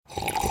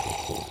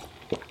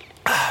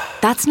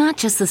That's not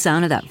just the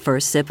sound of that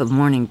first sip of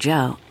Morning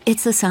Joe.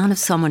 It's the sound of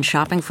someone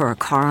shopping for a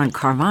car on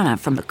Carvana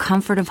from the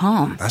comfort of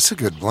home. That's a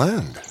good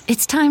blend.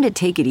 It's time to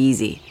take it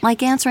easy,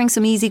 like answering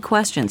some easy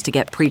questions to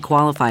get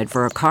pre-qualified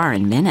for a car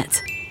in minutes.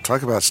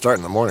 Talk about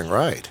starting the morning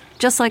right.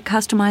 Just like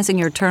customizing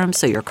your terms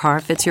so your car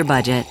fits your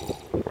budget.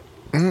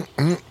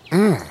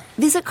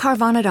 Visit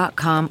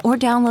Carvana.com or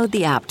download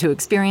the app to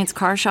experience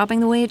car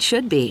shopping the way it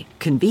should be.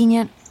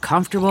 Convenient,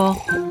 comfortable.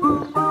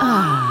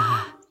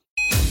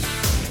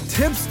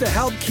 Tips to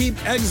help keep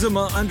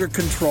eczema under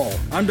control.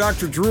 I'm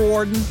Dr. Drew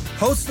Ordon,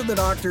 host of The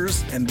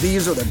Doctors, and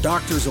these are the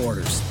doctor's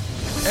orders.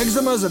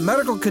 Eczema is a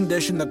medical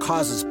condition that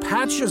causes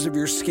patches of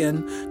your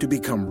skin to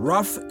become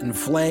rough,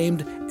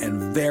 inflamed,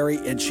 and very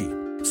itchy.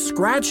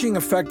 Scratching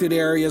affected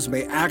areas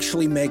may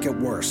actually make it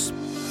worse.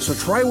 So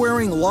try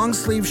wearing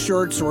long-sleeve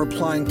shirts or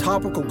applying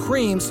topical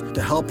creams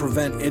to help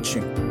prevent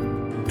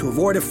itching. To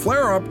avoid a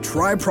flare-up,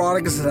 try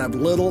products that have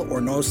little or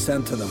no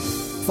scent to them.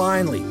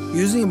 Finally,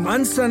 using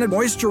unscented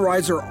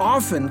moisturizer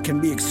often can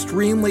be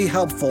extremely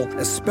helpful,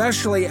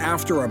 especially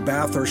after a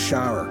bath or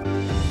shower.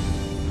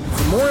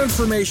 For more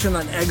information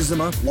on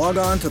eczema, log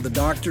on to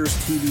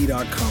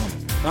thedoctorstv.com.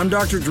 I'm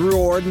Dr. Drew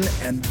Ordon,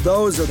 and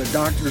those are the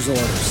doctor's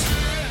orders.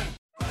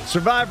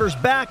 Survivor's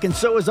back, and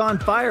so is On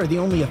Fire, the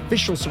only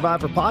official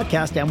Survivor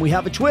podcast, and we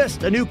have a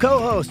twist, a new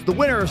co-host, the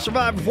winner of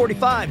Survivor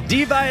 45,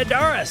 Dee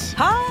Valladares.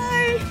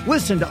 Hi!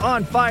 Listen to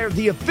On Fire,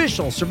 the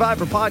official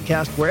Survivor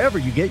podcast, wherever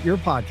you get your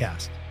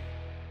podcast.